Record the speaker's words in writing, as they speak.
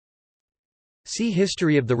See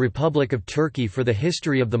History of the Republic of Turkey for the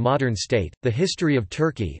history of the modern state. The history of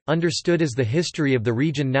Turkey, understood as the history of the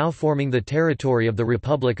region now forming the territory of the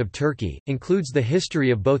Republic of Turkey, includes the history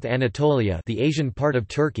of both Anatolia, the Asian part of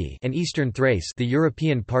Turkey, and Eastern Thrace, the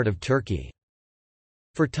European part of Turkey.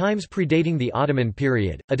 For times predating the Ottoman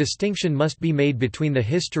period, a distinction must be made between the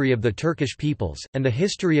history of the Turkish peoples, and the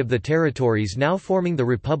history of the territories now forming the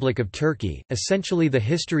Republic of Turkey, essentially the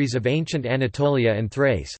histories of ancient Anatolia and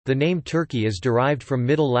Thrace. The name Turkey is derived from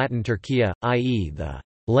Middle Latin Turkia, i.e., the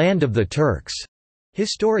land of the Turks,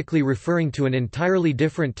 historically referring to an entirely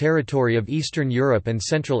different territory of Eastern Europe and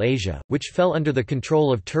Central Asia, which fell under the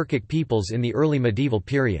control of Turkic peoples in the early medieval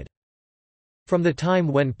period. From the time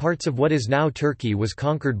when parts of what is now Turkey was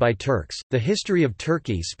conquered by Turks, the history of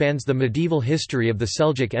Turkey spans the medieval history of the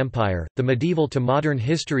Seljuk Empire, the medieval to modern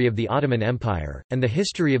history of the Ottoman Empire, and the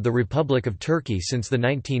history of the Republic of Turkey since the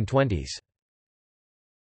 1920s.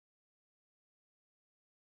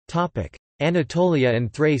 Anatolia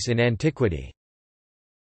and Thrace in antiquity.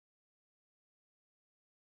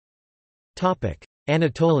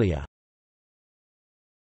 Anatolia.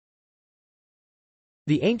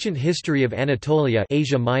 The ancient history of Anatolia,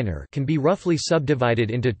 Asia Minor, can be roughly subdivided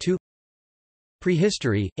into two: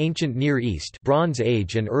 Prehistory, Ancient Near East, Bronze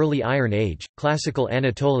Age and Early Iron Age, Classical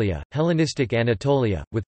Anatolia, Hellenistic Anatolia,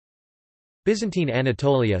 with Byzantine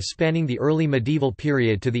Anatolia spanning the early medieval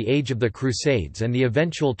period to the age of the Crusades and the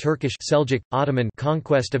eventual Turkish Seljuk, Ottoman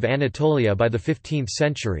conquest of Anatolia by the 15th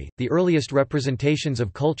century. The earliest representations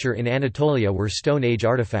of culture in Anatolia were Stone Age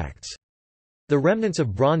artifacts. The remnants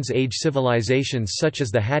of Bronze Age civilizations such as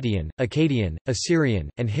the Hattian, Akkadian, Assyrian,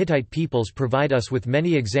 and Hittite peoples provide us with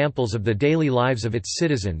many examples of the daily lives of its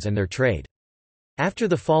citizens and their trade. After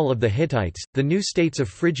the fall of the Hittites, the new states of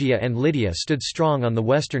Phrygia and Lydia stood strong on the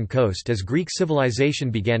western coast as Greek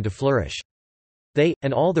civilization began to flourish. They,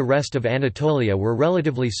 and all the rest of Anatolia, were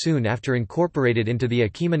relatively soon after incorporated into the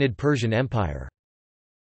Achaemenid Persian Empire.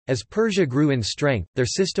 As Persia grew in strength, their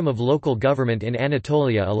system of local government in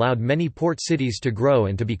Anatolia allowed many port cities to grow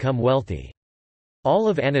and to become wealthy. All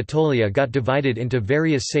of Anatolia got divided into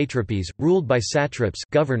various satrapies, ruled by satraps,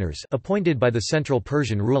 governors appointed by the central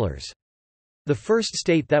Persian rulers. The first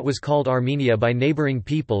state that was called Armenia by neighboring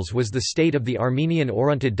peoples was the state of the Armenian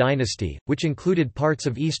Orontid dynasty, which included parts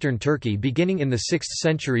of eastern Turkey beginning in the 6th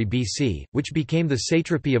century BC, which became the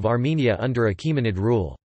satrapy of Armenia under Achaemenid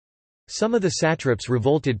rule. Some of the satraps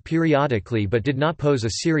revolted periodically but did not pose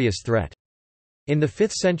a serious threat. In the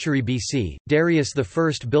 5th century BC, Darius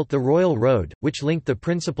I built the Royal Road, which linked the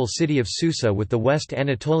principal city of Susa with the West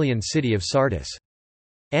Anatolian city of Sardis.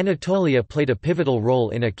 Anatolia played a pivotal role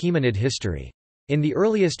in Achaemenid history. In the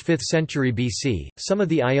earliest 5th century BC, some of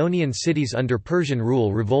the Ionian cities under Persian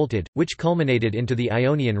rule revolted, which culminated into the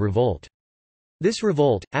Ionian Revolt. This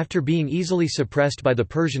revolt, after being easily suppressed by the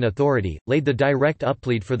Persian authority, laid the direct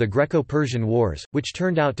uplead for the Greco-Persian Wars, which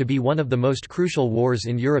turned out to be one of the most crucial wars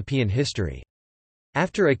in European history.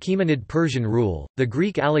 After Achaemenid Persian rule, the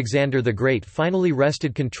Greek Alexander the Great finally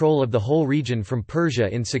wrested control of the whole region from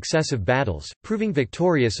Persia in successive battles, proving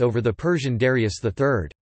victorious over the Persian Darius III.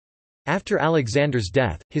 After Alexander's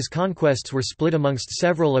death, his conquests were split amongst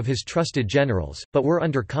several of his trusted generals, but were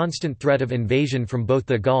under constant threat of invasion from both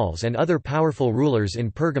the Gauls and other powerful rulers in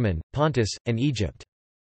Pergamon, Pontus, and Egypt.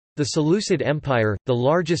 The Seleucid Empire, the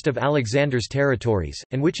largest of Alexander's territories,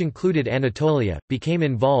 and which included Anatolia, became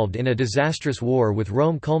involved in a disastrous war with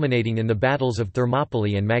Rome culminating in the battles of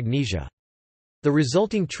Thermopylae and Magnesia. The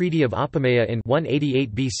resulting Treaty of Apamea in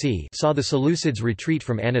 188 BC saw the Seleucids retreat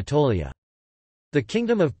from Anatolia. The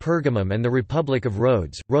Kingdom of Pergamum and the Republic of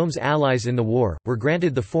Rhodes, Rome's allies in the war, were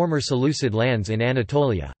granted the former Seleucid lands in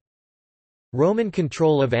Anatolia. Roman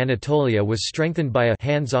control of Anatolia was strengthened by a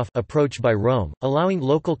hands-off approach by Rome, allowing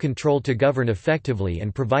local control to govern effectively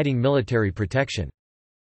and providing military protection.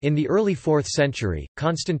 In the early 4th century,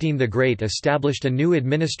 Constantine the Great established a new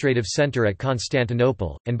administrative center at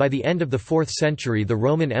Constantinople, and by the end of the 4th century the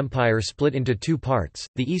Roman Empire split into two parts,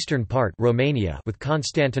 the eastern part Romania with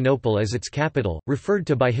Constantinople as its capital, referred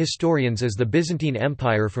to by historians as the Byzantine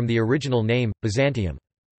Empire from the original name, Byzantium.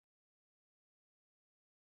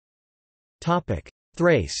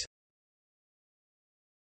 Thrace.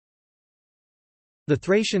 The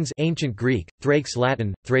Thracians, ancient Greek, Thrakes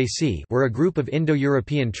Latin, Thraci, were a group of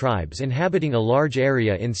Indo-European tribes inhabiting a large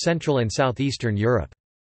area in Central and Southeastern Europe.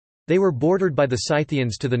 They were bordered by the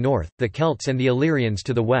Scythians to the north, the Celts and the Illyrians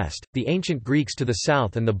to the west, the ancient Greeks to the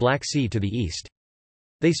south and the Black Sea to the east.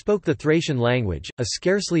 They spoke the Thracian language, a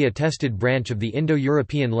scarcely attested branch of the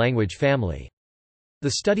Indo-European language family.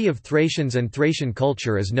 The study of Thracians and Thracian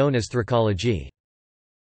culture is known as Thracology.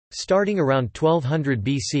 Starting around 1200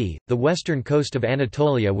 BC, the western coast of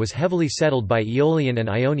Anatolia was heavily settled by Aeolian and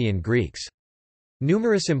Ionian Greeks.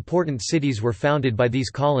 Numerous important cities were founded by these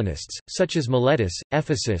colonists, such as Miletus,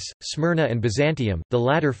 Ephesus, Smyrna and Byzantium, the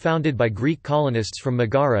latter founded by Greek colonists from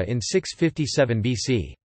Megara in 657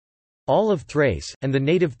 BC. All of Thrace, and the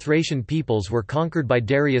native Thracian peoples were conquered by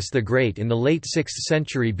Darius the Great in the late 6th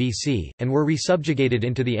century BC, and were resubjugated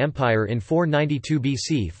into the empire in 492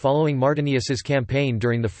 BC following Martinius's campaign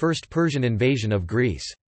during the First Persian invasion of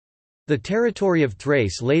Greece. The territory of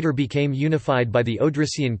Thrace later became unified by the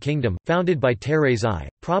Odrysian kingdom, founded by Teres I,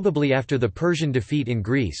 probably after the Persian defeat in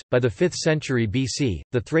Greece. By the 5th century BC,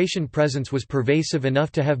 the Thracian presence was pervasive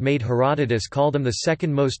enough to have made Herodotus call them the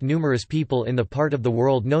second most numerous people in the part of the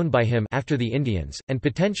world known by him after the Indians, and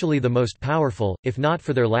potentially the most powerful, if not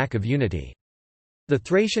for their lack of unity. The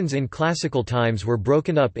Thracians in classical times were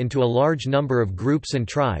broken up into a large number of groups and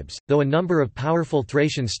tribes, though a number of powerful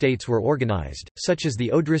Thracian states were organized, such as the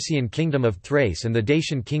Odrysian kingdom of Thrace and the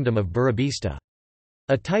Dacian kingdom of Burebista.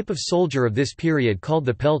 A type of soldier of this period called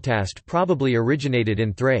the peltast probably originated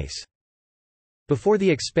in Thrace. Before the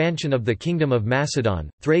expansion of the Kingdom of Macedon,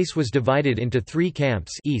 Thrace was divided into three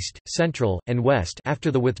camps east, central, and west after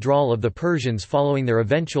the withdrawal of the Persians following their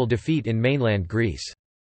eventual defeat in mainland Greece.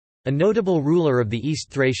 A notable ruler of the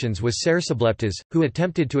East Thracians was Cersobleptes, who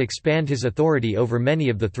attempted to expand his authority over many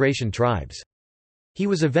of the Thracian tribes. He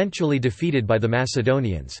was eventually defeated by the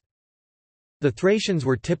Macedonians. The Thracians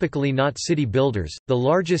were typically not city builders, the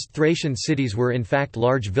largest Thracian cities were in fact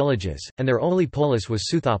large villages, and their only polis was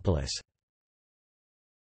Southopolis.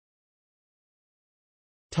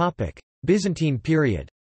 Byzantine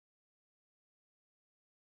period.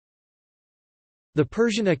 The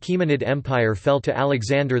Persian Achaemenid Empire fell to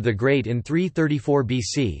Alexander the Great in 334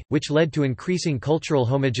 BC, which led to increasing cultural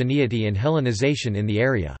homogeneity and Hellenization in the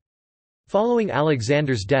area. Following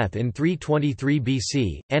Alexander's death in 323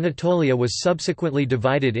 BC, Anatolia was subsequently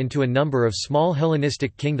divided into a number of small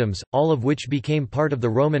Hellenistic kingdoms, all of which became part of the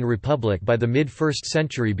Roman Republic by the mid-1st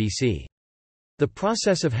century BC. The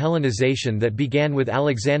process of Hellenization that began with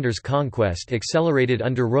Alexander's conquest accelerated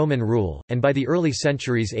under Roman rule, and by the early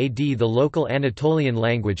centuries AD the local Anatolian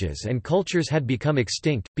languages and cultures had become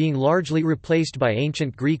extinct, being largely replaced by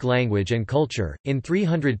ancient Greek language and culture. In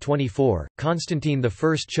 324, Constantine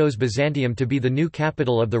I chose Byzantium to be the new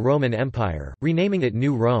capital of the Roman Empire, renaming it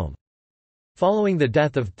New Rome. Following the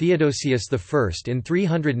death of Theodosius I in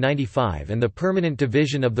 395 and the permanent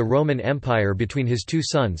division of the Roman Empire between his two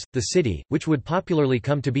sons, the city, which would popularly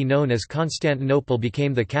come to be known as Constantinople,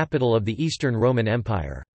 became the capital of the Eastern Roman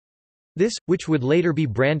Empire. This, which would later be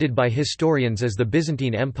branded by historians as the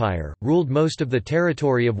Byzantine Empire, ruled most of the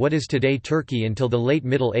territory of what is today Turkey until the late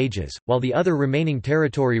Middle Ages, while the other remaining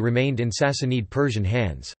territory remained in Sassanid Persian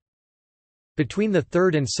hands. Between the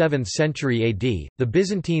 3rd and 7th century AD, the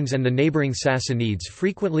Byzantines and the neighboring Sassanids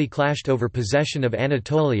frequently clashed over possession of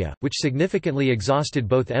Anatolia, which significantly exhausted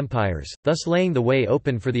both empires, thus laying the way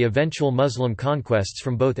open for the eventual Muslim conquests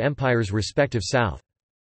from both empires' respective south.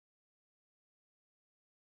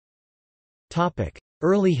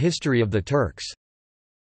 Early history of the Turks.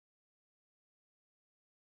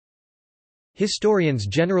 Historians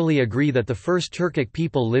generally agree that the first Turkic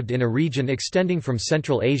people lived in a region extending from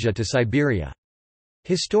Central Asia to Siberia.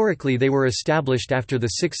 Historically they were established after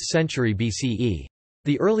the 6th century BCE.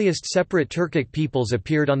 The earliest separate Turkic peoples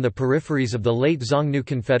appeared on the peripheries of the late Xiongnu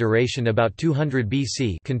Confederation about 200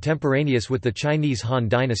 BC, contemporaneous with the Chinese Han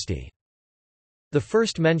dynasty. The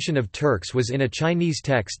first mention of Turks was in a Chinese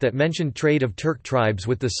text that mentioned trade of Turk tribes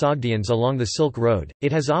with the Sogdians along the Silk Road.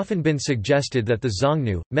 It has often been suggested that the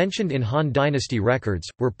Xiongnu, mentioned in Han dynasty records,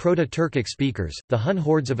 were Proto-Turkic speakers. The Hun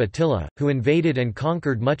hordes of Attila, who invaded and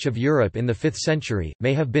conquered much of Europe in the 5th century,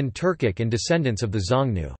 may have been Turkic and descendants of the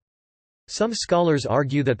Xiongnu. Some scholars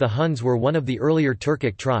argue that the Huns were one of the earlier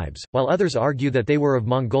Turkic tribes, while others argue that they were of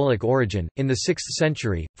Mongolic origin. In the 6th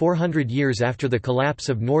century, 400 years after the collapse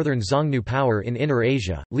of northern Xiongnu power in Inner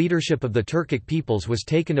Asia, leadership of the Turkic peoples was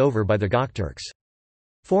taken over by the Gokturks.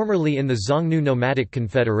 Formerly in the Xiongnu nomadic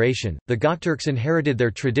confederation, the Gokturks inherited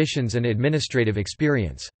their traditions and administrative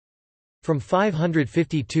experience. From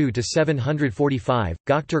 552 to 745,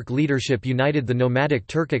 Gokturk leadership united the nomadic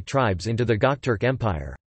Turkic tribes into the Gokturk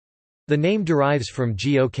Empire. The name derives from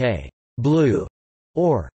Gok, blue,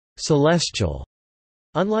 or celestial.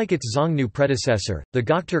 Unlike its Xiongnu predecessor, the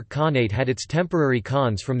Gokturk Khanate had its temporary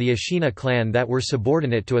khans from the Ashina clan that were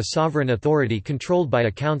subordinate to a sovereign authority controlled by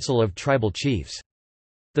a council of tribal chiefs.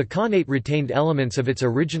 The Khanate retained elements of its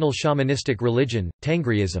original shamanistic religion,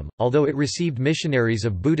 Tengriism, although it received missionaries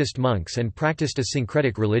of Buddhist monks and practiced a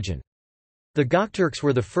syncretic religion. The Gökturks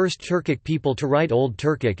were the first Turkic people to write Old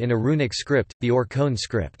Turkic in a runic script, the Orkhon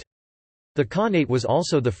script. The Khanate was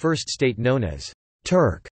also the first state known as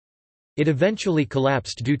Turk. It eventually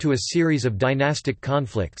collapsed due to a series of dynastic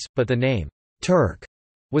conflicts, but the name Turk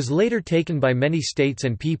was later taken by many states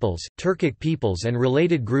and peoples. Turkic peoples and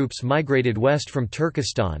related groups migrated west from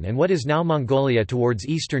Turkestan and what is now Mongolia towards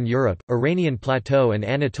Eastern Europe, Iranian Plateau and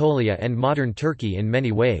Anatolia and modern Turkey in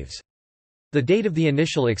many waves. The date of the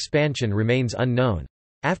initial expansion remains unknown.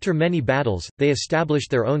 After many battles, they established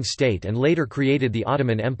their own state and later created the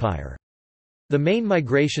Ottoman Empire. The main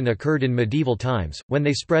migration occurred in medieval times, when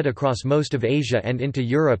they spread across most of Asia and into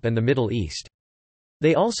Europe and the Middle East.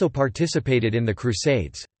 They also participated in the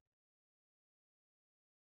Crusades.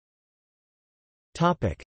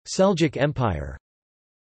 Seljuk Empire.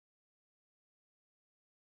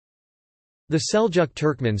 The Seljuk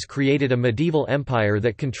Turkmens created a medieval empire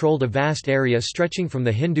that controlled a vast area stretching from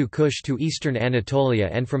the Hindu Kush to eastern Anatolia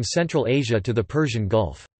and from Central Asia to the Persian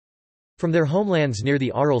Gulf. From their homelands near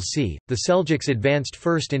the Aral Sea, the Seljuks advanced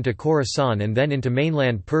first into Khorasan and then into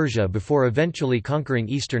mainland Persia before eventually conquering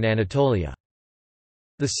eastern Anatolia.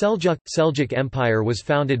 The Seljuk Empire was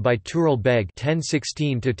founded by Tural Beg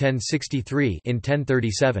 (1016–1063) in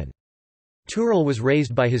 1037. Tural was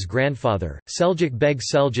raised by his grandfather, Seljuk Beg.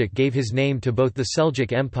 Seljuk gave his name to both the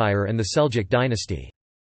Seljuk Empire and the Seljuk dynasty.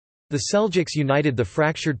 The Seljuks united the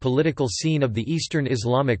fractured political scene of the Eastern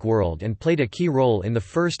Islamic world and played a key role in the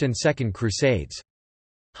First and Second Crusades.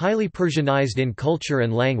 Highly Persianized in culture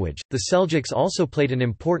and language, the Seljuks also played an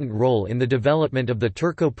important role in the development of the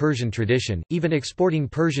Turco-Persian tradition, even exporting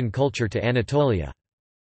Persian culture to Anatolia.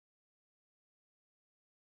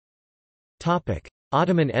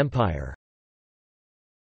 Ottoman Empire.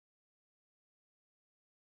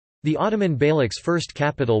 The Ottoman Beylik's first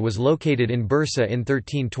capital was located in Bursa in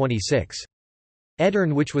 1326.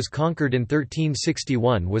 Edirne, which was conquered in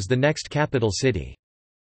 1361, was the next capital city.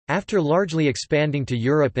 After largely expanding to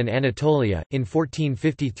Europe and Anatolia, in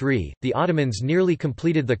 1453, the Ottomans nearly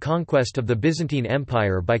completed the conquest of the Byzantine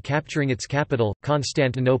Empire by capturing its capital,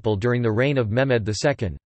 Constantinople, during the reign of Mehmed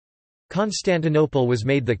II. Constantinople was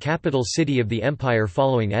made the capital city of the empire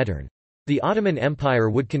following Edirne. The Ottoman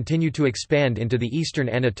Empire would continue to expand into the eastern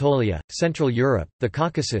Anatolia, Central Europe, the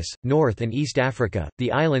Caucasus, North and East Africa,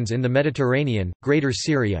 the islands in the Mediterranean, Greater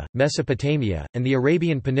Syria, Mesopotamia, and the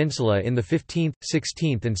Arabian Peninsula in the 15th,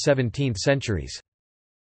 16th and 17th centuries.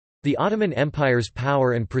 The Ottoman Empire's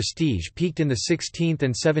power and prestige peaked in the 16th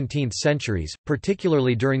and 17th centuries,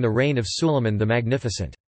 particularly during the reign of Suleiman the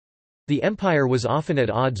Magnificent. The empire was often at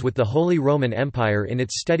odds with the Holy Roman Empire in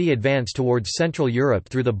its steady advance towards Central Europe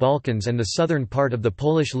through the Balkans and the southern part of the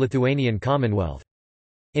Polish-Lithuanian Commonwealth.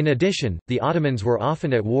 In addition, the Ottomans were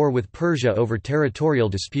often at war with Persia over territorial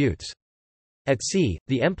disputes. At sea,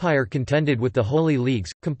 the empire contended with the Holy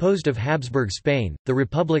Leagues, composed of Habsburg Spain, the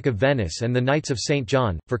Republic of Venice and the Knights of St.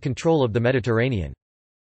 John, for control of the Mediterranean.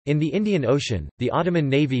 In the Indian Ocean, the Ottoman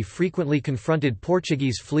navy frequently confronted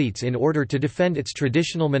Portuguese fleets in order to defend its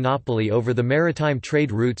traditional monopoly over the maritime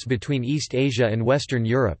trade routes between East Asia and Western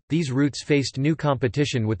Europe. These routes faced new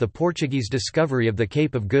competition with the Portuguese discovery of the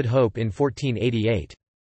Cape of Good Hope in 1488.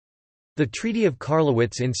 The Treaty of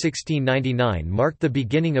Karlowitz in 1699 marked the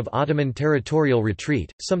beginning of Ottoman territorial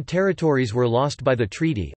retreat. Some territories were lost by the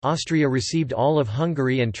treaty. Austria received all of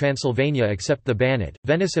Hungary and Transylvania except the Banat.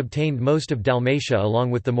 Venice obtained most of Dalmatia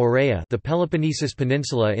along with the Morea, the Peloponnesus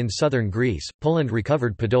Peninsula in southern Greece. Poland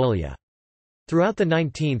recovered Podolia. Throughout the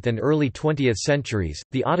 19th and early 20th centuries,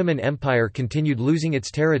 the Ottoman Empire continued losing its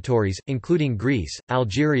territories, including Greece,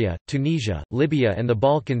 Algeria, Tunisia, Libya and the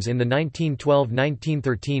Balkans in the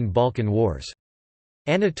 1912–1913 Balkan Wars.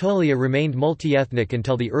 Anatolia remained multi-ethnic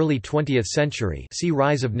until the early 20th century. See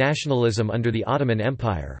Rise of nationalism under the Ottoman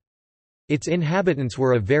Empire. Its inhabitants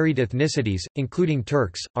were of varied ethnicities, including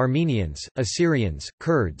Turks, Armenians, Assyrians,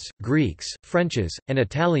 Kurds, Greeks, Frenches, and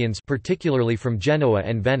Italians, particularly from Genoa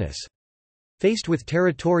and Venice. Faced with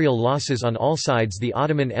territorial losses on all sides, the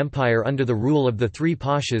Ottoman Empire under the rule of the three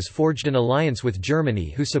pashas forged an alliance with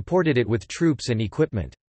Germany, who supported it with troops and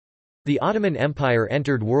equipment. The Ottoman Empire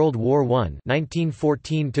entered World War I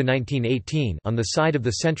 (1914–1918) on the side of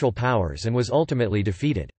the Central Powers and was ultimately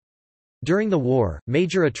defeated. During the war,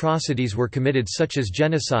 major atrocities were committed such as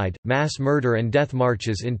genocide, mass murder and death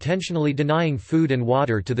marches intentionally denying food and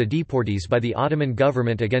water to the deportees by the Ottoman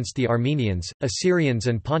government against the Armenians, Assyrians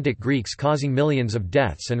and Pontic Greeks, causing millions of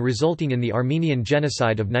deaths and resulting in the Armenian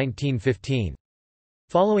Genocide of 1915.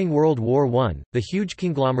 Following World War I, the huge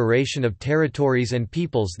conglomeration of territories and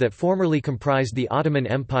peoples that formerly comprised the Ottoman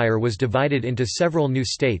Empire was divided into several new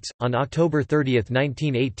states. On October 30,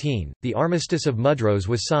 1918, the Armistice of Mudros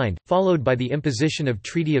was signed, followed by the imposition of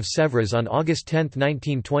Treaty of Sèvres on August 10,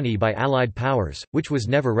 1920 by Allied powers, which was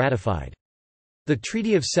never ratified. The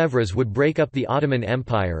Treaty of Sèvres would break up the Ottoman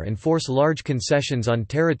Empire and force large concessions on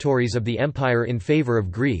territories of the empire in favor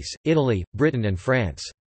of Greece, Italy, Britain and France.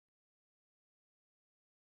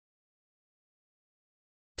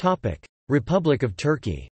 Republic of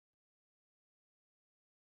Turkey.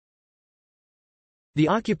 The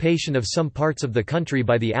occupation of some parts of the country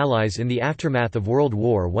by the Allies in the aftermath of World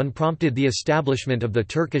War I prompted the establishment of the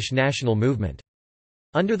Turkish national movement.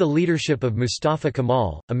 Under the leadership of Mustafa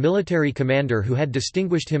Kemal, a military commander who had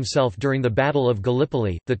distinguished himself during the Battle of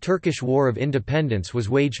Gallipoli, the Turkish War of Independence was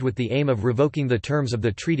waged with the aim of revoking the terms of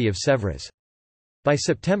the Treaty of Sèvres. By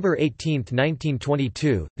September 18,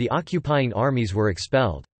 1922, the occupying armies were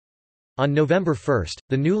expelled. On November 1,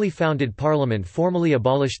 the newly founded parliament formally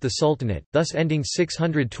abolished the Sultanate, thus ending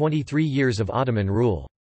 623 years of Ottoman rule.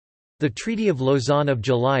 The Treaty of Lausanne of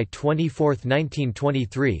July 24,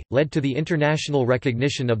 1923, led to the international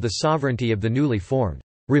recognition of the sovereignty of the newly formed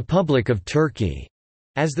Republic of Turkey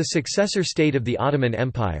as the successor state of the Ottoman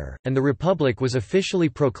Empire, and the Republic was officially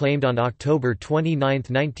proclaimed on October 29,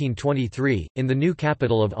 1923, in the new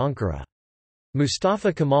capital of Ankara.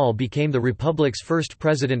 Mustafa Kemal became the Republic's first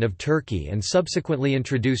president of Turkey and subsequently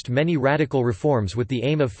introduced many radical reforms with the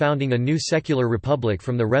aim of founding a new secular republic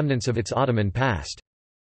from the remnants of its Ottoman past.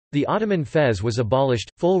 The Ottoman fez was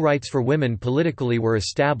abolished, full rights for women politically were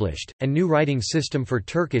established, and new writing system for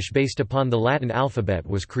Turkish based upon the Latin alphabet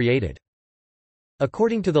was created.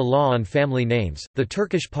 According to the law on family names, the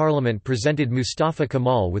Turkish parliament presented Mustafa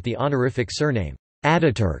Kemal with the honorific surname,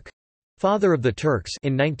 Ataturk, father of the Turks,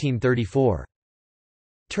 in 1934.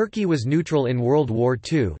 Turkey was neutral in World War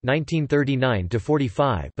II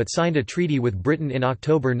 1939–45 but signed a treaty with Britain in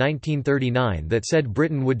October 1939 that said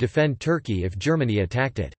Britain would defend Turkey if Germany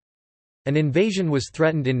attacked it. An invasion was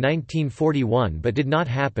threatened in 1941 but did not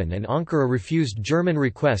happen, and Ankara refused German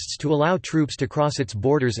requests to allow troops to cross its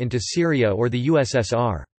borders into Syria or the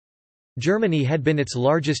USSR. Germany had been its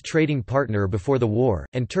largest trading partner before the war,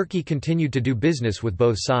 and Turkey continued to do business with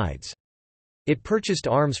both sides. It purchased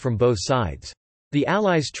arms from both sides. The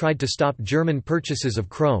Allies tried to stop German purchases of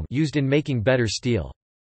chrome used in making better steel.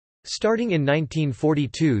 Starting in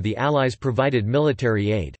 1942, the Allies provided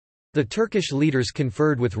military aid. The Turkish leaders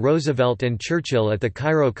conferred with Roosevelt and Churchill at the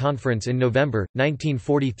Cairo Conference in November,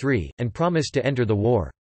 1943, and promised to enter the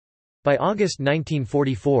war. By August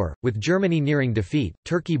 1944, with Germany nearing defeat,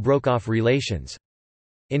 Turkey broke off relations.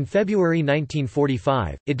 In February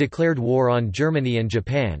 1945, it declared war on Germany and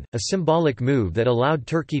Japan, a symbolic move that allowed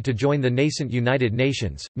Turkey to join the nascent United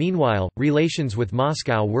Nations. Meanwhile, relations with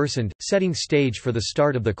Moscow worsened, setting stage for the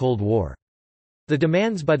start of the Cold War. The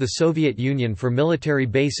demands by the Soviet Union for military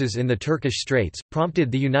bases in the Turkish Straits prompted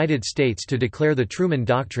the United States to declare the Truman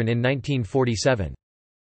Doctrine in 1947.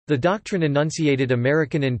 The doctrine enunciated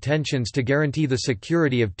American intentions to guarantee the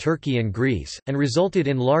security of Turkey and Greece, and resulted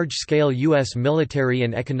in large-scale U.S. military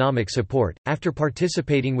and economic support. After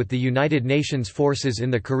participating with the United Nations forces in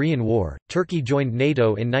the Korean War, Turkey joined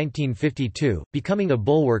NATO in 1952, becoming a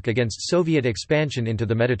bulwark against Soviet expansion into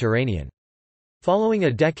the Mediterranean. Following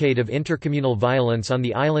a decade of intercommunal violence on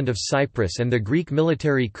the island of Cyprus and the Greek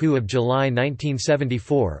military coup of July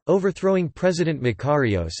 1974, overthrowing President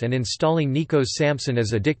Makarios and installing Nikos Samson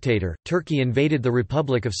as a dictator, Turkey invaded the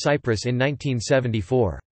Republic of Cyprus in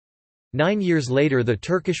 1974. 9 years later, the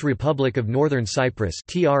Turkish Republic of Northern Cyprus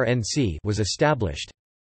 (TRNC) was established.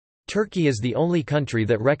 Turkey is the only country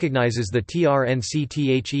that recognizes the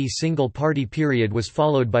TRNC-THE single-party period was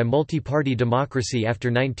followed by multi-party democracy after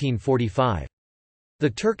 1945. The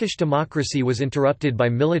Turkish democracy was interrupted by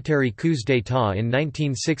military coups d'état in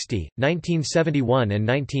 1960, 1971 and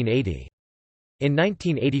 1980. In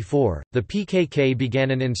 1984, the PKK began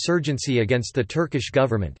an insurgency against the Turkish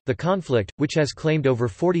government. The conflict, which has claimed over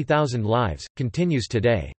 40,000 lives, continues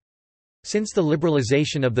today. Since the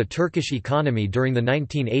liberalization of the Turkish economy during the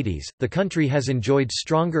 1980s, the country has enjoyed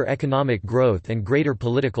stronger economic growth and greater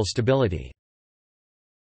political stability.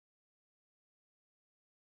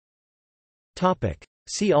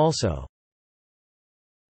 See also: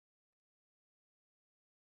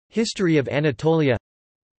 History of Anatolia,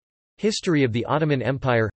 History of the Ottoman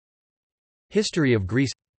Empire, History of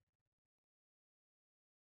Greece.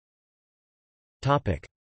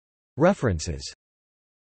 References.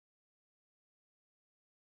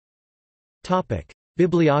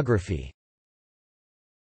 Bibliography.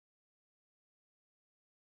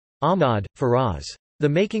 Ahmad, Faraz. The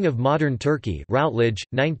Making of Modern Turkey, Routledge,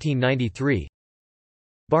 1993.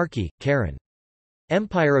 Barkey, Karen.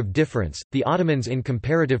 Empire of Difference, The Ottomans in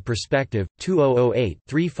Comparative Perspective,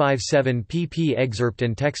 2008-357 pp. Excerpt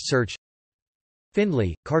and text search.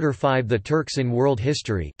 Findlay, Carter V. The Turks in World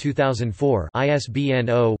History 2004, ISBN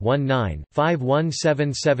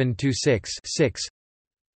 0-19-517726-6.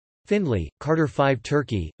 Findlay, Carter V.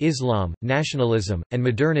 Turkey, Islam, Nationalism, and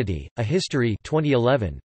Modernity, A History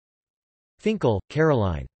 2011. Finkel,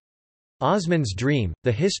 Caroline. Osman's Dream,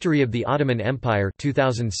 The History of the Ottoman Empire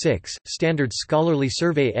 2006, Standard Scholarly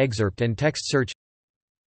Survey excerpt and text search.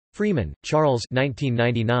 Freeman, Charles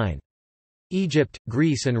 1999. Egypt,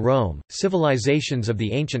 Greece and Rome, Civilizations of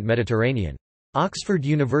the Ancient Mediterranean. Oxford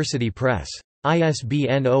University Press.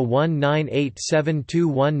 ISBN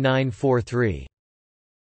 0198721943.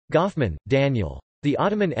 Goffman, Daniel. The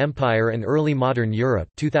Ottoman Empire and Early Modern Europe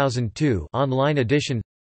 2002, online edition.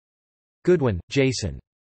 Goodwin, Jason.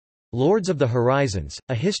 Lords of the Horizons,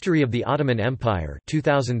 A History of the Ottoman Empire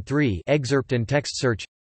 2003, excerpt and text search.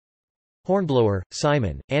 Hornblower,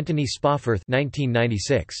 Simon, Anthony Spofforth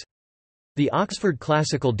 1996. The Oxford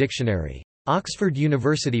Classical Dictionary. Oxford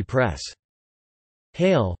University Press.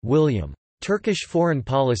 Hale, William. Turkish Foreign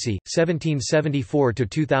Policy,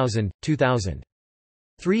 1774–2000, 2000.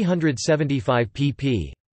 375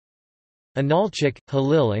 pp. Analchik,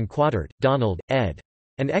 Halil and Quadert, Donald, ed.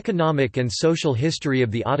 An Economic and Social History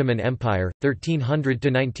of the Ottoman Empire,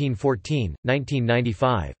 1300–1914,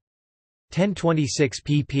 1995. 1026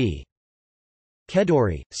 pp.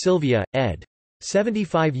 Kedori, Sylvia, ed.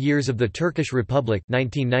 75 Years of the Turkish Republic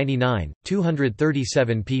 1999,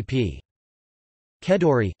 237 pp.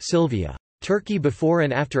 Kedori, Sylvia. Turkey Before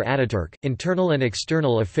and After Ataturk, Internal and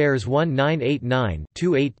External Affairs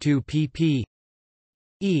 1989-282 pp.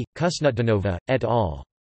 E. Kusnutdinova, et al.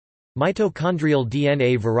 Mitochondrial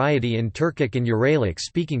DNA Variety in Turkic and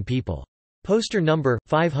Uralic-Speaking People. Poster number,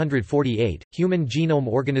 548, Human Genome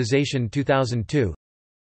Organization 2002.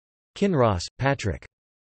 Kinross, Patrick.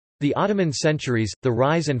 The Ottoman Centuries, The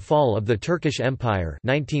Rise and Fall of the Turkish Empire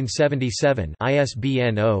 1977,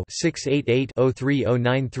 ISBN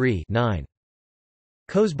 0-688-03093-9.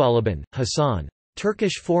 Kozbalaban, Hassan.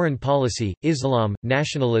 Turkish Foreign Policy, Islam,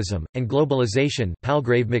 Nationalism, and Globalization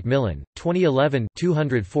Palgrave Macmillan, 2011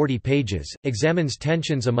 240 pages, examines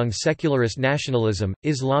tensions among secularist nationalism,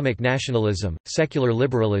 Islamic nationalism, secular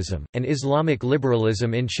liberalism, and Islamic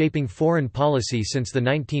liberalism in shaping foreign policy since the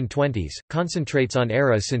 1920s, concentrates on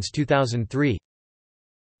era since 2003.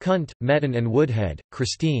 Kunt, Metten and Woodhead,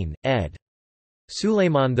 Christine, ed.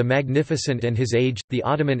 Suleiman the Magnificent and His Age, The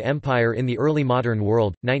Ottoman Empire in the Early Modern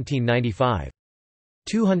World, 1995.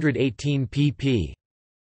 218 pp.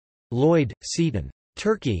 Lloyd, Seaton.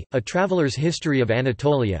 Turkey, A Traveler's History of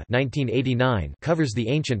Anatolia 1989 covers the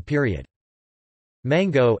ancient period.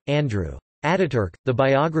 Mango, Andrew. Ataturk, The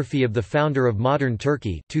Biography of the Founder of Modern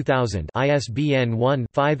Turkey 2000 ISBN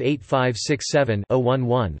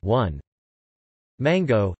 1-58567-011-1.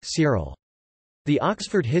 Mango, Cyril. The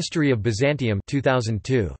Oxford History of Byzantium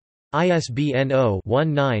 2002. ISBN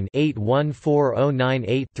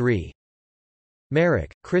 0-19-814098-3.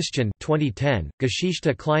 Merrick, Christian 2010,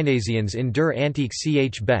 Geschichte Kleinasiens in der Antike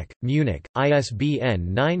Ch. Beck, Munich,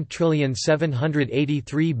 ISBN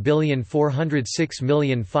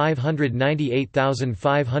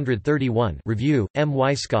 9783406598531. Review, M.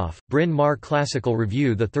 Weiskopf, Bryn Mawr Classical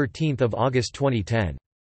Review 13 August 2010.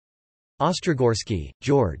 Ostrogorsky,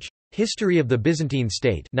 George. History of the Byzantine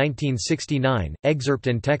State 1969, excerpt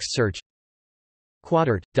and text search.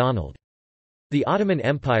 Quadert, Donald. The Ottoman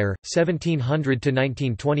Empire,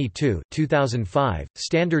 1700–1922 2005,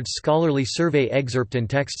 Standard Scholarly Survey excerpt and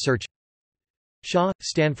text search. Shaw,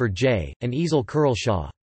 Stanford J., and Ezel Kurl Shaw.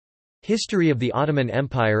 History of the Ottoman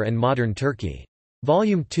Empire and Modern Turkey.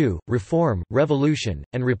 Volume 2, Reform, Revolution,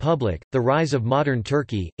 and Republic, The Rise of Modern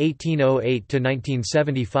Turkey,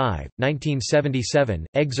 1808–1975, 1977,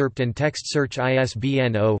 excerpt and text search.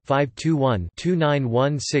 ISBN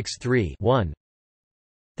 0-521-29163-1.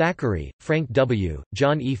 Thackeray, Frank W.,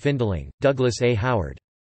 John E. Findling, Douglas A. Howard.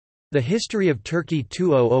 The History of Turkey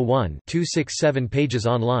 2001 267 pages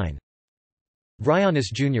online. Vryonis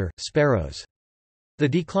Jr., Sparrows. The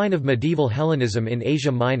Decline of Medieval Hellenism in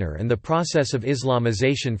Asia Minor and the Process of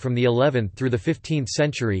Islamization from the 11th through the 15th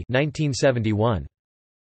Century 1971.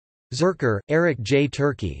 Zerker, Eric J.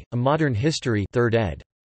 Turkey, A Modern History 3rd ed.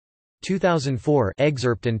 2004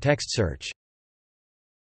 excerpt and text search.